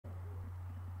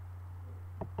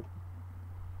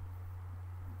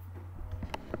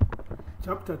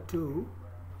Chapter 2,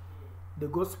 the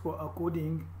Gospel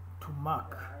according to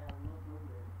Mark.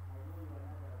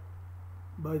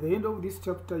 By the end of this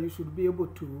chapter, you should be able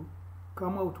to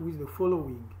come out with the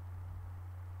following.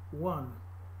 1.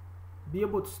 Be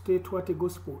able to state what a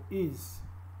gospel is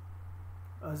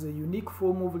as a unique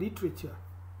form of literature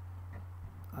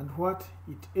and what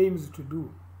it aims to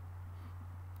do.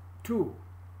 2.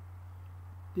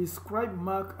 Describe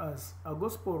Mark as a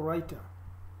gospel writer,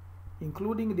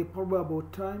 including the probable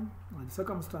time and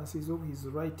circumstances of his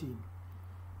writing,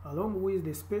 along with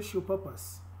the special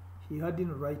purpose he had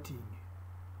in writing.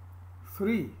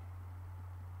 3.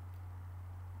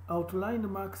 Outline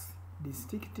Mark's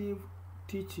distinctive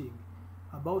teaching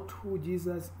about who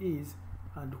Jesus is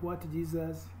and what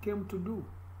Jesus came to do.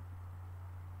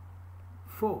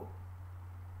 4.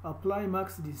 Apply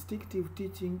Mark's distinctive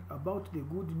teaching about the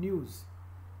good news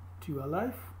to your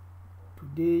life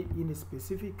today in a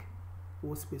specific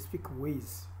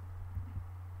ways.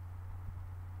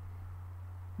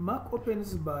 Mark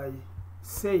opens by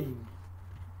saying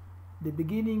the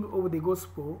beginning of the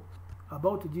gospel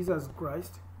about Jesus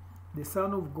Christ, the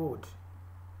Son of God.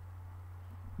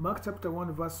 Mark chapter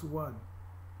 1 verse 1.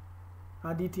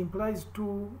 And it implies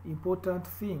two important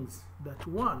things. That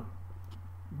one,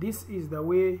 this is the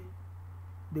way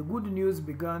the good news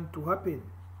began to happen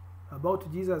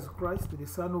about Jesus Christ, the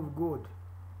Son of God.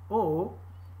 Or,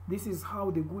 this is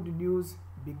how the good news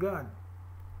began,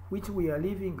 which we are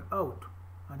living out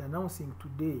and announcing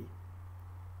today.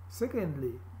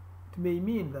 Secondly, it may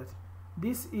mean that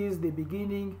this is the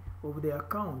beginning of the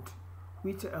account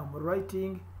which I am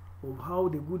writing of how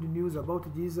the good news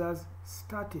about Jesus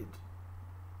started.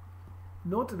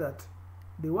 Note that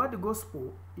the word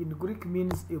gospel in Greek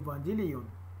means evangelion,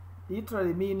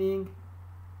 literally meaning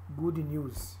good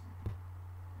news.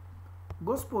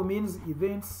 Gospel means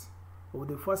events of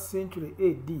the 1st century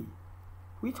AD,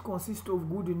 which consist of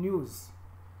good news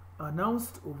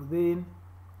announced of then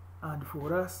and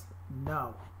for us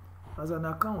now, as an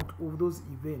account of those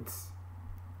events.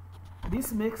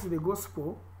 This makes the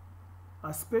gospel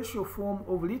a special form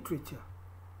of literature,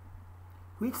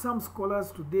 which some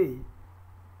scholars today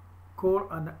call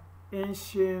an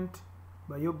ancient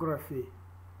biography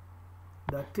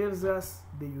that tells us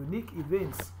the unique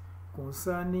events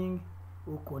concerning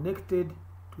or connected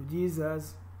to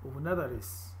Jesus of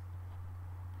Nazareth.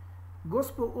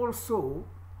 Gospel also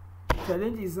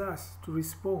challenges us to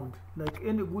respond like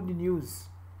any good news.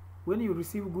 When you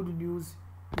receive good news,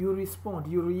 you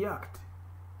respond, you react.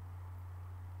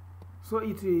 So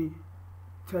it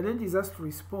challenges us to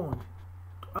respond,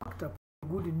 to act upon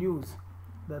good news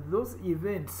that those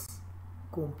events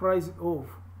comprise of,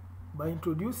 by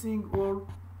introducing all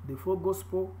the four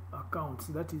gospel accounts,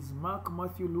 that is Mark,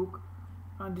 Matthew, Luke,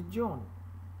 and John.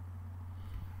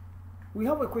 We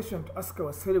have a question to ask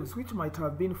ourselves which might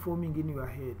have been forming in your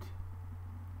head.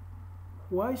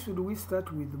 Why should we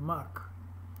start with Mark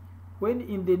when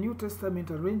in the New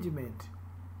Testament arrangement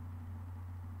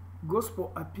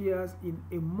gospel appears in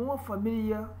a more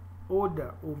familiar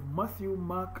order of Matthew,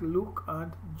 Mark, Luke,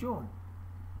 and John?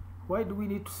 Why do we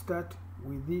need to start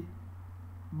with the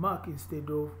Mark instead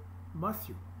of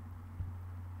Matthew?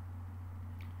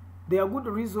 There are good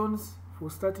reasons for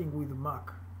starting with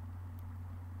Mark.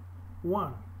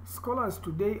 1. Scholars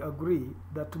today agree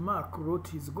that Mark wrote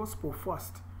his gospel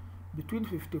first between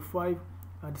 55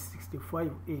 and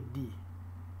 65 AD.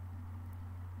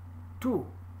 2.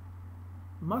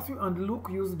 Matthew and Luke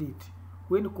used it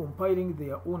when compiling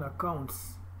their own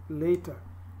accounts later,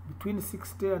 between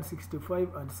 60 and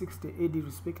 65 and 60 AD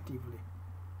respectively.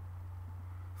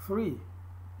 3.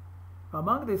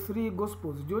 Among the three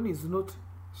Gospels, John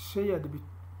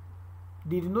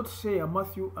did not share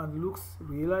Matthew and Luke's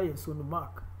reliance on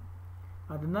Mark,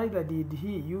 and neither did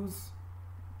he use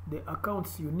the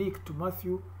accounts unique to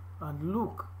Matthew and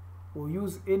Luke or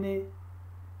use any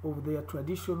of their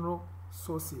traditional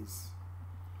sources.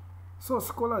 So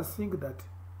scholars think that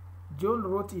John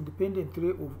wrote independently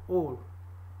of all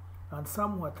and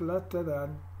somewhat later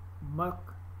than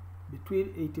Mark,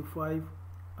 between 85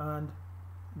 and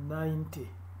 90.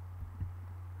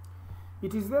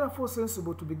 It is therefore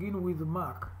sensible to begin with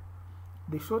Mark,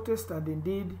 the shortest and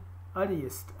indeed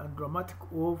earliest and dramatic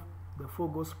of the four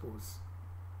Gospels.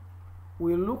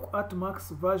 We'll look at Mark's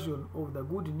version of the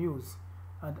good news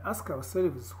and ask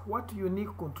ourselves what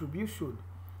unique contribution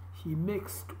he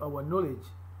makes to our knowledge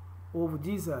of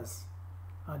Jesus,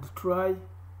 and try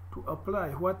to apply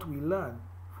what we learn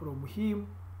from him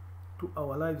to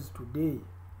our lives today.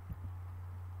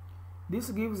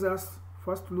 This gives us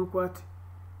first look at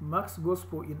Mark's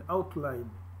Gospel in outline,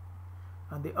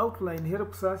 and the outline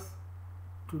helps us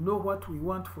to know what we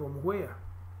want from where.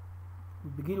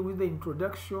 We begin with the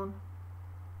introduction,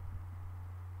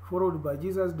 followed by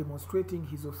Jesus demonstrating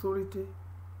his authority,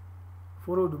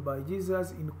 followed by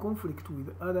Jesus in conflict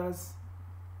with others.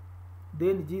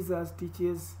 Then Jesus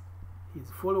teaches his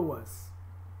followers,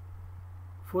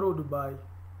 followed by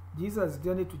Jesus'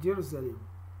 journey to Jerusalem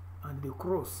and the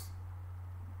cross,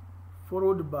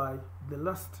 followed by the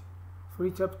last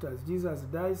 3 chapters, Jesus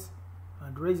dies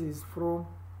and raises from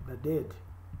the dead.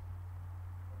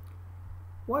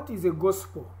 What is a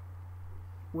gospel?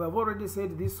 We have already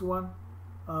said this one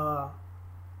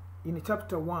in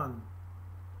chapter 1.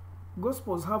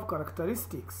 Gospels have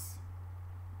characteristics.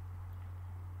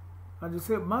 And you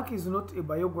say, Mark is not a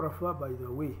biographer, by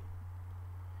the way,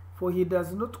 for he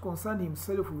does not concern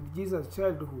himself with Jesus'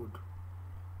 childhood,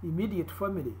 immediate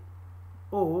family,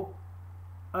 or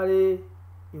early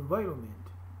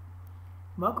environment.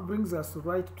 Mark brings us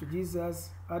right to Jesus'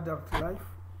 adult life,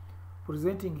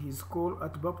 presenting his call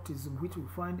at baptism, which we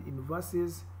find in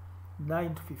verses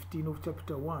 9 to 15 of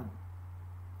chapter 1.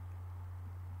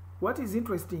 What is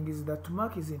interesting is that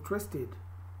Mark is interested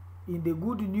in the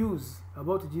good news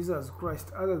about Jesus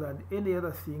Christ other than any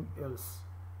other thing else.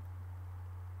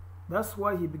 That's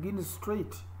why he begins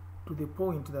straight to the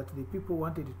point that the people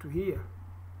wanted to hear.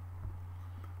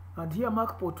 And here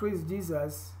Mark portrays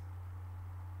Jesus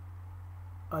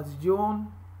as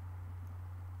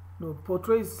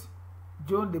portrays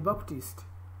John the Baptist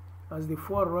as the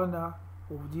forerunner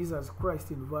of Jesus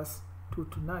Christ in verse 2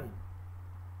 to 9.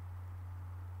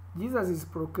 Jesus is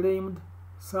proclaimed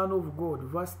Son of God,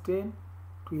 verse 10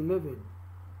 to 11,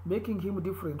 making him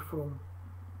different from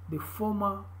the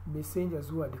former messengers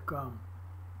who had come.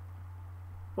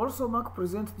 Also, Mark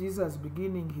presents Jesus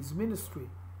beginning his ministry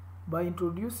by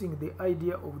introducing the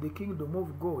idea of the kingdom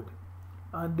of God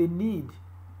and the need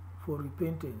for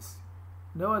repentance.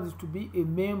 In other words, to be a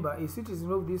member, a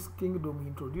citizen of this kingdom he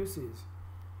introduces,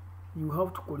 you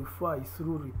have to qualify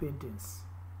through repentance.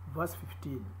 Verse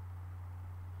 15.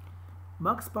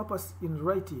 Mark's purpose in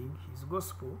writing his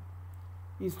gospel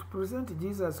is to present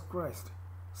Jesus Christ,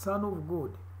 Son of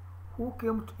God, who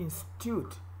came to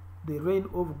institute the reign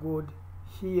of God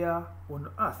here on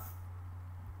earth.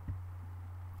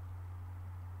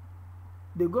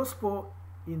 The gospel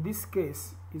in this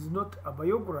case is not a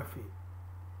biography,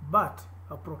 but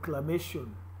a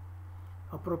proclamation.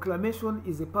 A proclamation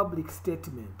is a public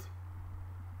statement.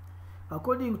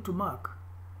 According to Mark,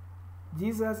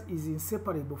 Jesus is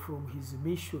inseparable from his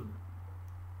mission,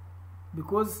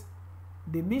 because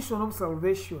the mission of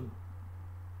salvation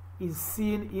is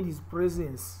seen in his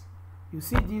presence. You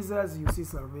see Jesus, you see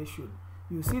salvation.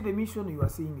 You see the mission, you are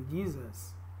seeing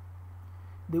Jesus.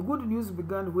 The good news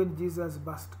began when Jesus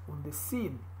burst on the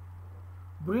scene,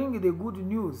 bringing the good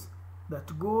news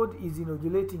that God is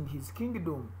inaugurating his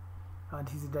kingdom and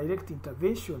his direct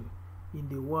intervention in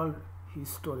the world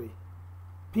history.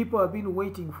 People have been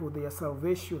waiting for their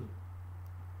salvation,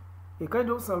 a kind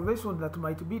of salvation that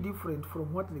might be different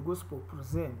from what the gospel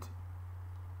presents,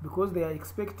 because they are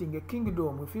expecting a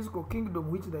kingdom, a physical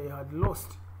kingdom which they had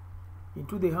lost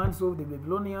into the hands of the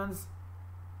Babylonians,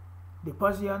 the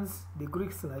Persians, the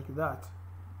Greeks, like that.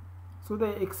 So they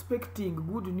are expecting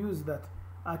good news that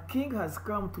a king has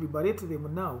come to liberate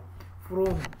them now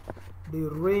from the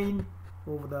reign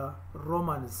of the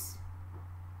Romans.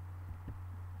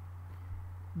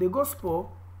 The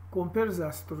gospel compels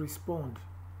us to respond.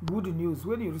 Good news.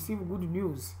 When you receive good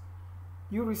news,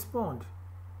 you respond.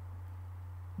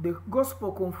 The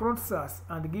gospel confronts us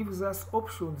and gives us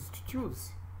options to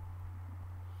choose.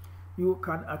 You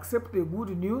can accept the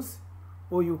good news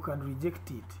or you can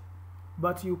reject it,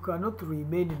 but you cannot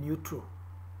remain neutral.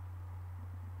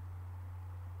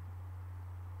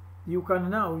 You can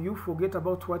now, you forget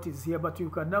about what is here, but you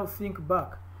can now think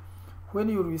back when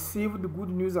you received good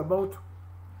news about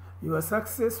your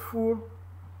successful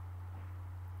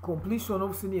completion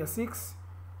of senior 6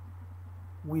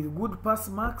 with good pass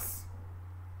marks,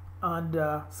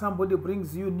 and somebody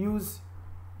brings you news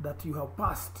that you have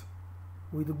passed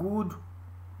with good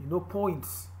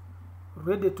points,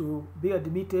 ready to be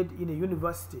admitted in a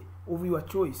university of your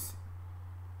choice.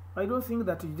 I don't think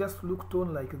that you just looked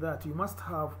on like that. You must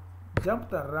have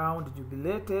jumped around,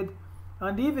 jubilated,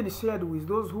 and even shared with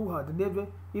those who had never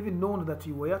even known that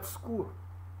you were at school.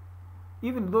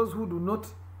 Even those who do not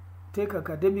take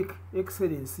academic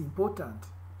excellence important,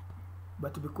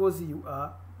 but because you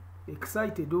are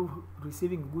excited of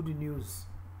receiving good news.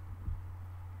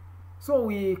 So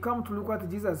we come to look at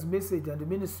Jesus' message and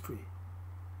ministry.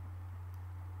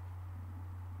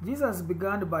 Jesus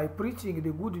began by preaching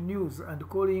the good news and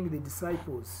calling the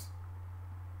disciples.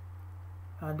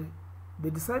 And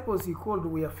The disciples he called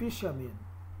were fishermen,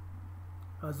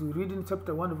 as we read in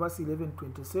chapter 1 verse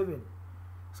 11-27.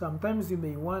 Sometimes you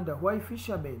may wonder, why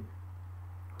fishermen?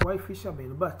 Why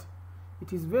fishermen? But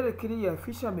it is very clear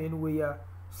fishermen were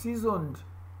seasoned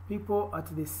people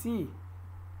at the sea.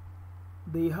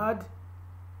 They had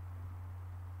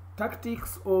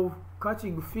tactics of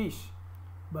catching fish,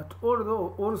 but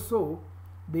although also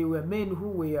they were men who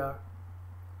were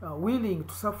willing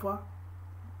to suffer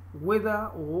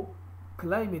weather or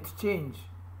climate change.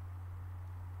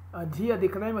 And here the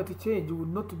climate change would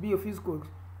not be a physical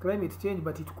climate change,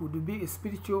 but it could be a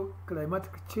spiritual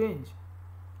climatic change.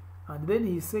 And then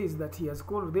he says that he has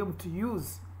called them to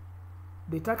use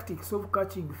the tactics of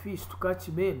catching fish to catch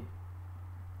men.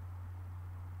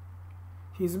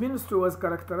 His ministry was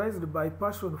characterized by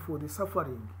passion for the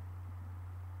suffering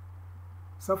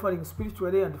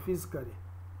spiritually and physically,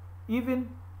 even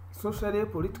socially,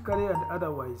 politically, and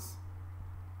otherwise.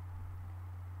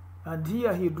 And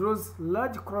here he draws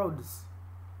large crowds,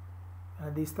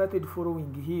 and they started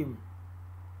following him.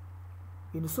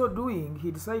 In so doing,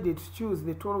 he decided to choose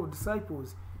the 12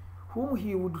 disciples whom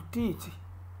he would teach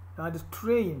and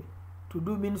train to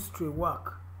do ministry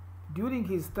work during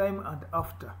his time and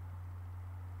after.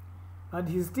 And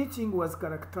his teaching was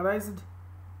characterized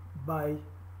by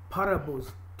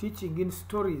parables, teaching in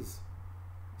stories,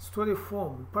 story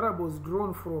form, parables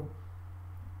drawn from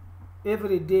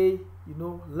everyday,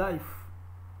 life,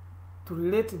 to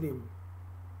relate them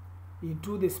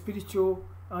into the spiritual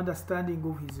understanding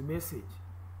of his message.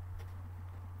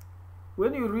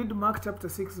 When you read Mark chapter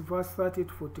 6 verse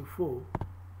 30-44,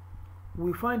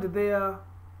 we find there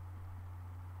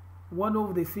one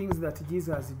of the things that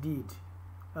Jesus did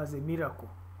as a miracle,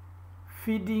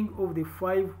 feeding of the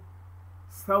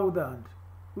 5,000,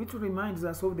 which reminds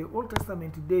us of the Old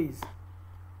Testament days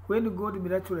when God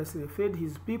miraculously fed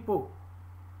his people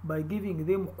by giving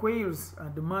them quails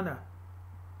and manna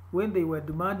when they were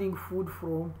demanding food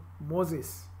from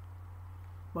Moses.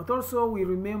 But also we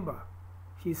remember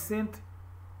he sent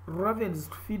ravens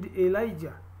to feed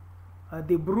Elijah at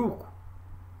the brook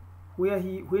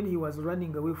when he was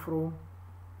running away from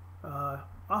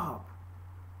Ahab.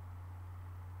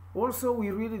 Also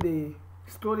we read the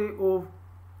story of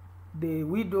the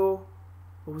widow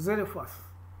of Zarephath,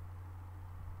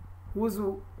 whose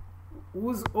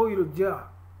oil jar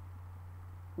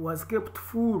was kept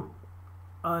full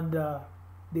under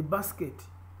the basket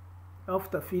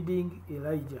after feeding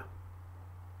Elijah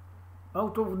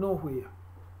out of nowhere.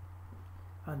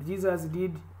 And Jesus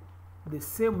did the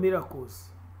same miracles.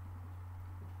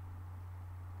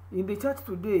 In the church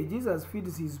today, Jesus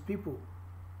feeds his people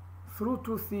through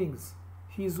two things: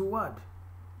 his word.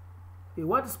 A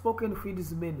word spoken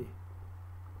feeds many,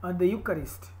 and the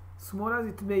Eucharist, small as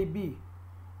it may be,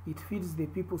 it feeds the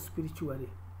people spiritually.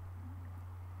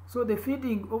 So the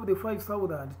feeding of the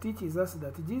 5,000 teaches us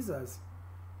that Jesus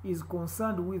is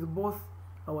concerned with both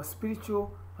our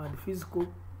spiritual and physical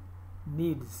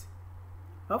needs.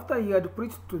 After he had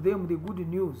preached to them the good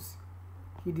news,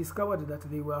 he discovered that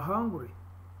they were hungry.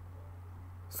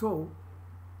 So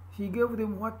he gave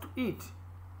them what to eat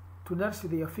to nourish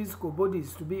their physical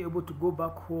bodies to be able to go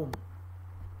back home.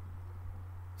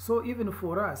 So even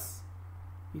for us,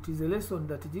 it is a lesson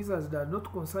that Jesus does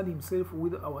not concern himself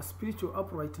with our spiritual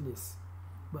uprightness,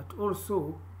 but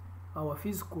also our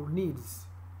physical needs.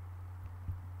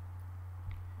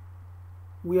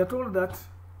 We are told that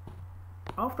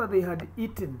after they had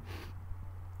eaten,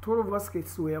 12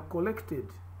 baskets were collected.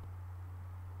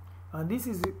 And this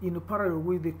is in parallel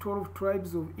with the 12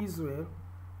 tribes of Israel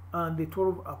and the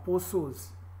 12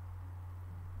 apostles.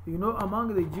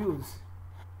 Among the Jews,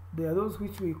 there are those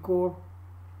which we call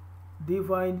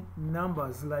divine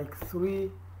numbers, like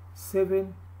 3,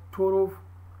 7, 12,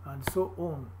 and so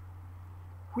on,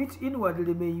 which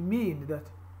inwardly may mean that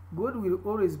God will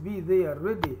always be there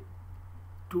ready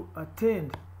to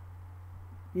attend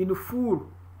in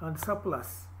full and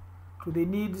surplus to the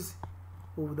needs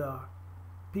of the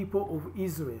people of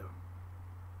Israel.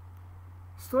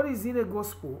 Stories in the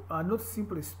gospel are not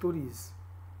simply stories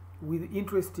with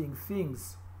interesting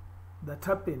things that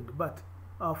happened, but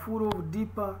are full of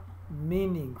deeper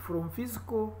meaning, from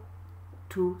physical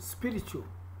to spiritual.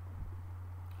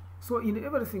 So in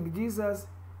everything, Jesus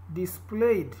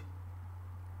displayed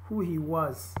who he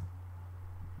was.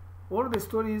 All the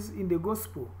stories in the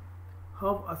gospel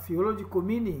have a theological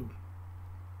meaning.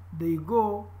 They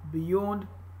go beyond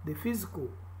the physical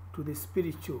to the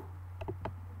spiritual.